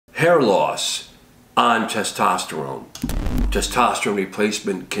Hair loss on testosterone. Testosterone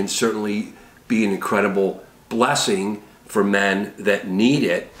replacement can certainly be an incredible blessing for men that need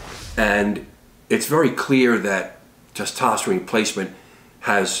it, and it's very clear that testosterone replacement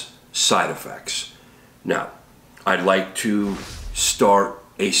has side effects. Now, I'd like to start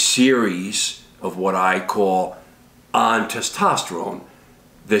a series of what I call on testosterone.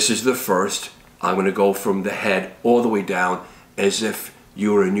 This is the first. I'm going to go from the head all the way down as if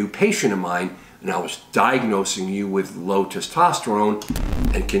you were a new patient of mine and I was diagnosing you with low testosterone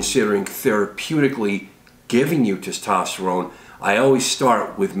and considering therapeutically giving you testosterone. I always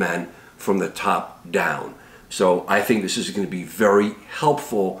start with men from the top down. So I think this is going to be very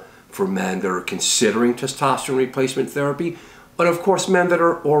helpful for men that are considering testosterone replacement therapy, but of course men that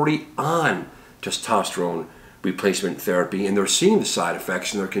are already on testosterone replacement therapy and they're seeing the side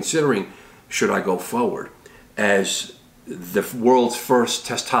effects and they're considering, should I go forward? As the world's first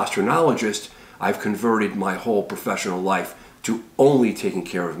testosteronologist, I've converted my whole professional life to only taking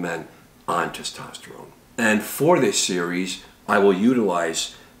care of men on testosterone. And for this series, I will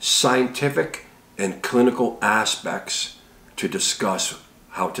utilize scientific and clinical aspects to discuss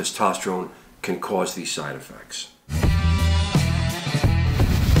how testosterone can cause these side effects.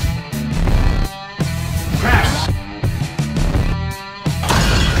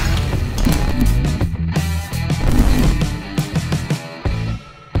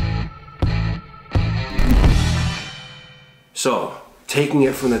 So, taking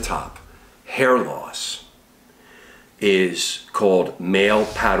it from the top, hair loss is called male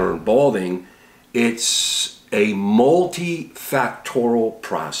pattern balding. It's a multifactorial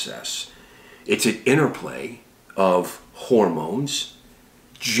process. It's an interplay of hormones,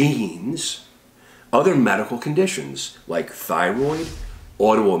 genes, other medical conditions like thyroid,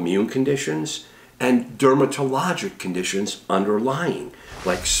 autoimmune conditions, and dermatologic conditions underlying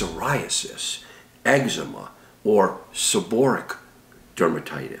like psoriasis, eczema, or seborrheic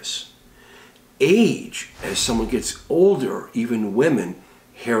dermatitis. Age, as someone gets older, even women,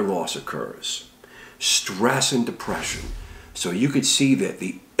 hair loss occurs. Stress and depression. So you could see that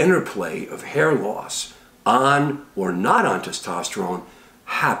the interplay of hair loss on or not on testosterone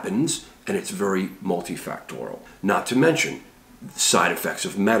happens, and it's very multifactorial. Not to mention side effects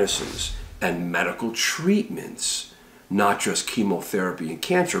of medicines and medical treatments, not just chemotherapy and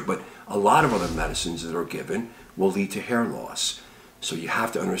cancer, but a lot of other medicines that are given will lead to hair loss. So you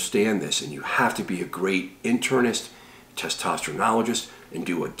have to understand this, and you have to be a great internist, testosteronologist, and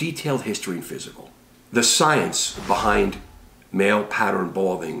do a detailed history and physical. The science behind male pattern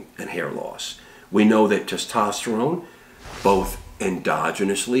balding and hair loss. We know that testosterone, both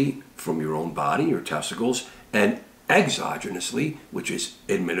endogenously from your own body, your testicles, and exogenously, which is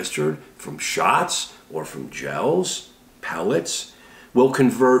administered from shots or from gels, pellets, will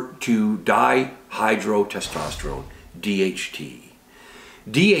convert to dihydrotestosterone, DHT.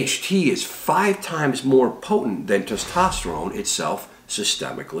 DHT is 5 times more potent than testosterone itself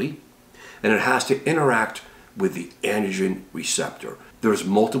systemically, and it has to interact with the androgen receptor. There's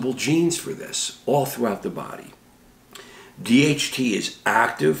multiple genes for this all throughout the body. DHT is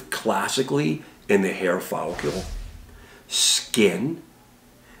active classically in the hair follicle, skin,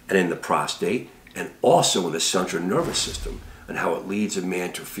 and in the prostate, and also in the central nervous system, and how it leads a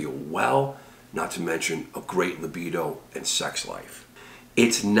man to feel well, not to mention a great libido and sex life.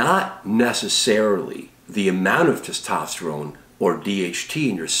 It's not necessarily the amount of testosterone or DHT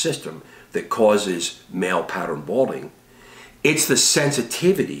in your system that causes male pattern balding. It's the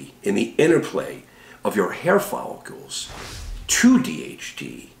sensitivity in the interplay of your hair follicles to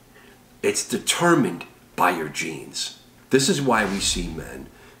DHT. It's determined by your genes. This is why we see men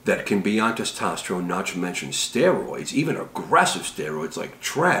that can be on testosterone, not to mention steroids, even aggressive steroids like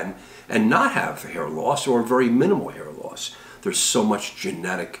Tren, and not have hair loss or very minimal hair loss. There's so much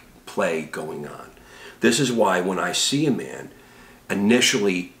genetic play going on. This is why when I see a man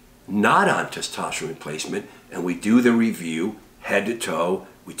initially not on testosterone replacement, and we do the review head to toe,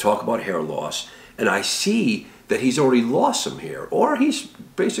 we talk about hair loss, and I see that he's already lost some hair, or he's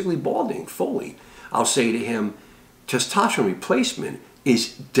basically balding fully, I'll say to him, testosterone replacement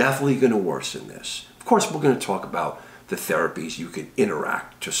is definitely going to worsen this. Of course, we're going to talk about the therapies you can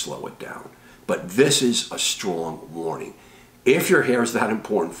interact to slow it down, but this is a strong warning. If your hair is that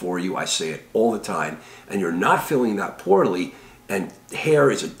important for you, I say it all the time, and you're not feeling that poorly, and hair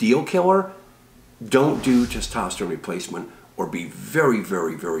is a deal killer, don't do testosterone replacement or be very,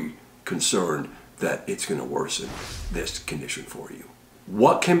 very, very concerned that it's going to worsen this condition for you.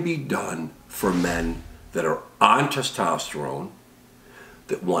 What can be done for men that are on testosterone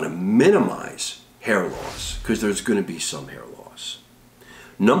that want to minimize hair loss? Because there's going to be some hair loss.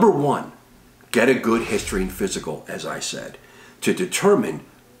 Number one, get a good history and physical, as I said, to determine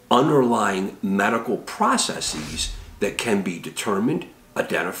underlying medical processes that can be determined,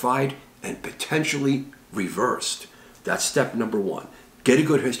 identified, and potentially reversed. That's step number one. Get a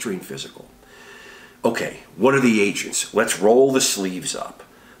good history and physical. Okay, what are the agents? Let's roll the sleeves up.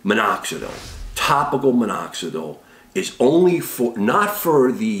 Minoxidil. Topical minoxidil is only for, not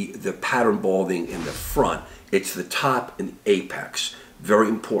for the pattern balding in the front, it's the top and apex. Very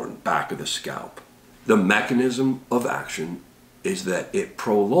important, back of the scalp. The mechanism of action is that it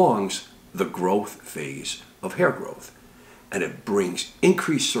prolongs the growth phase of hair growth, and it brings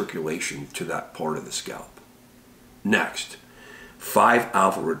increased circulation to that part of the scalp. Next,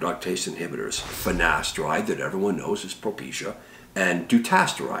 5-alpha reductase inhibitors, finasteride, that everyone knows is Propecia, and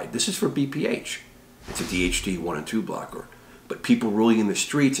dutasteride. This is for BPH. It's a DHT 1 and 2 blocker. But people really in the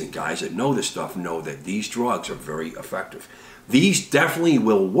streets and guys that know this stuff know that these drugs are very effective. These definitely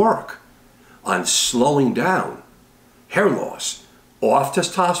will work on slowing down hair loss off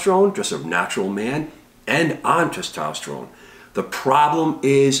testosterone, just a natural man, and on testosterone. The problem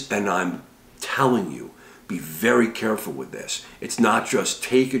is, and I'm telling you, be very careful with this. It's not just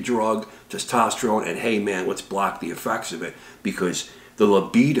take a drug, testosterone, and hey man, let's block the effects of it, because the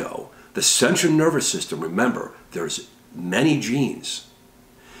libido, the central nervous system, remember, there's many genes,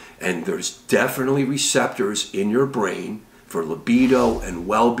 and there's definitely receptors in your brain for libido and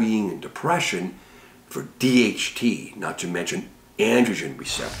well-being and depression, for DHT, not to mention androgen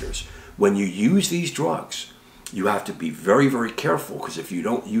receptors. When you use these drugs, you have to be very, very careful, because if you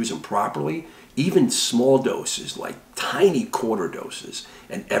don't use them properly, even small doses, like tiny quarter doses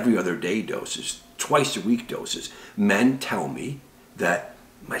and every other day doses, twice a week doses, men tell me that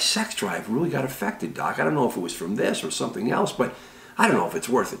my sex drive really got affected, doc. I don't know if it was from this or something else, but I don't know if it's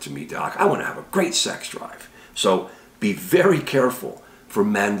worth it to me, doc. I want to have a great sex drive. So be very careful for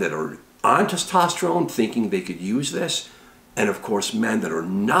men that are on testosterone thinking they could use this, and of course men that are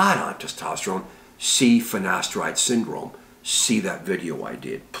not on testosterone. See finasteride syndrome. See that video I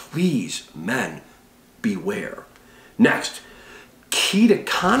did. Please, men, beware. Next,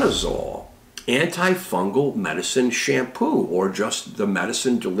 ketoconazole antifungal medicine shampoo, or just the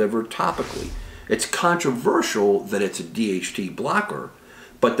medicine delivered topically. It's controversial that it's a DHT blocker,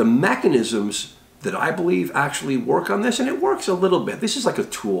 but the mechanisms that I believe actually work on this, and it works a little bit. This is like a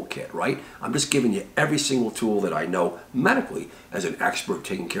toolkit, right? I'm just giving you every single tool that I know medically as an expert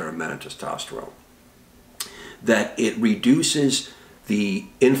taking care of men and testosterone. That it reduces the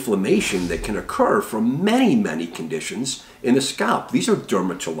inflammation that can occur from many, many conditions in the scalp. These are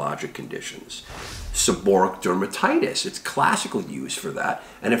dermatologic conditions. Seborrheic dermatitis, it's classically used for that.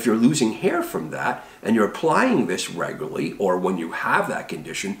 And if you're losing hair from that and you're applying this regularly, or when you have that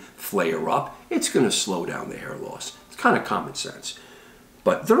condition flare up, it's going to slow down the hair loss. It's kind of common sense.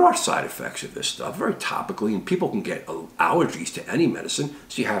 But there are side effects of this stuff, very topically, and people can get allergies to any medicine,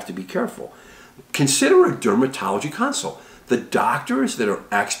 so you have to be careful. Consider a dermatology consult. The doctors that are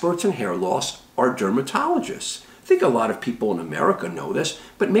experts in hair loss are dermatologists. I think a lot of people in America know this,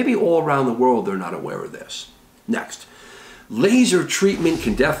 but maybe all around the world they're not aware of this. Next, laser treatment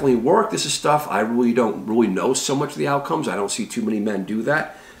can definitely work. This is stuff I really don't know so much of the outcomes. I don't see too many men do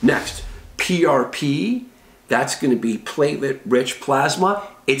that. Next, PRP, that's going to be platelet-rich plasma.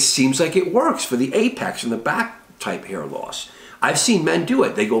 It seems like it works for the apex and the back type hair loss. I've seen men do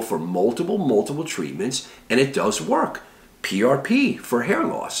it. They go for multiple treatments, and it does work. PRP for hair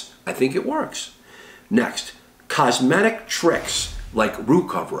loss. I think it works. Next, cosmetic tricks like root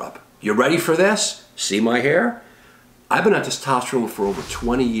cover-up. You ready for this? See my hair? I've been on testosterone for over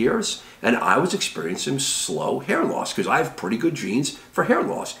 20 years, and I was experiencing slow hair loss because I have pretty good genes for hair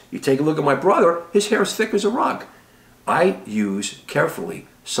loss. You take a look at my brother, his hair is thick as a rug. I use carefully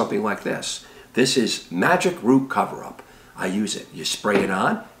something like this. This is Magic Root Cover-Up. I use it. You spray it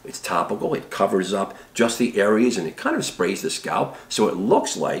on, it's topical, it covers up just the areas, and it kind of sprays the scalp so it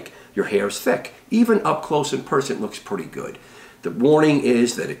looks like your hair is thick. Even up close in person, it looks pretty good. The warning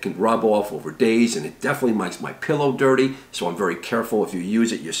is that it can rub off over days, and it definitely makes my pillow dirty, so I'm very careful. If you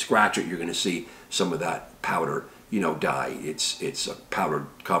use it, you scratch it, you're going to see some of that powder, dye. It's a powdered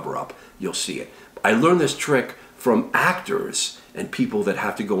cover-up. You'll see it. I learned this trick from actors and people that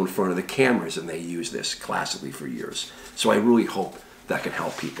have to go in front of the cameras, and they use this classically for years. So I really hope that can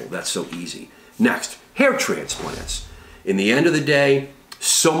help people. That's so easy. Next, hair transplants. In the end of the day,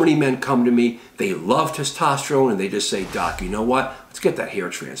 so many men come to me, they love testosterone, and they just say, Doc, you know what? Let's get that hair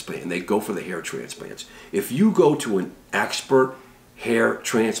transplant. And they go for the hair transplants. If you go to an expert hair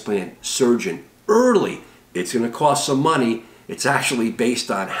transplant surgeon early, it's going to cost some money. It's actually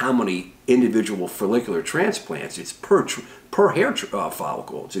based on how many individual follicular transplants. It's per hair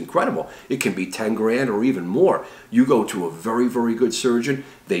follicle. It's incredible. It can be 10 grand or even more. You go to a very, very good surgeon.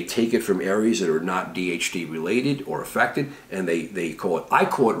 They take it from areas that are not DHT related or affected, and they call it, I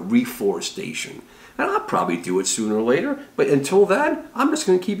call it reforestation. And I'll probably do it sooner or later, but until then, I'm just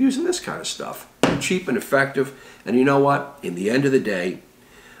going to keep using this kind of stuff. Cheap and effective. And you know what? In the end of the day,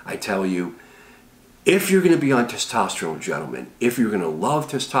 I tell you, if you're going to be on testosterone, gentlemen, if you're going to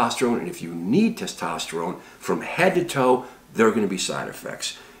love testosterone, and if you need testosterone from head to toe, there are going to be side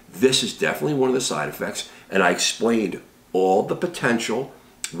effects. This is definitely one of the side effects, and I explained all the potential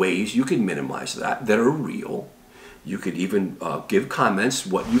ways you can minimize that are real. You could even give comments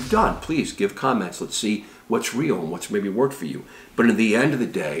what you've done. Please give comments. Let's see what's real and what's maybe worked for you. But at the end of the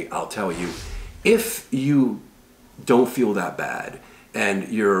day, I'll tell you, if you don't feel that bad and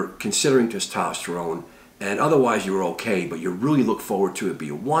you're considering testosterone and otherwise you're okay, but you really look forward to it, but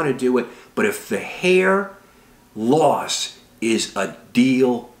you want to do it, but if the hair loss is a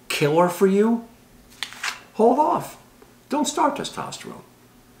deal killer for you, hold off. Don't start testosterone.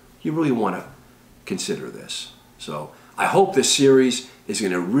 You really want to consider this. So I hope this series is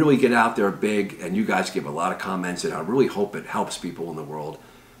going to really get out there big, and you guys give a lot of comments, and I really hope it helps people in the world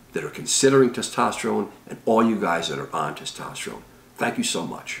that are considering testosterone and all you guys that are on testosterone. Thank you so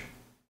much.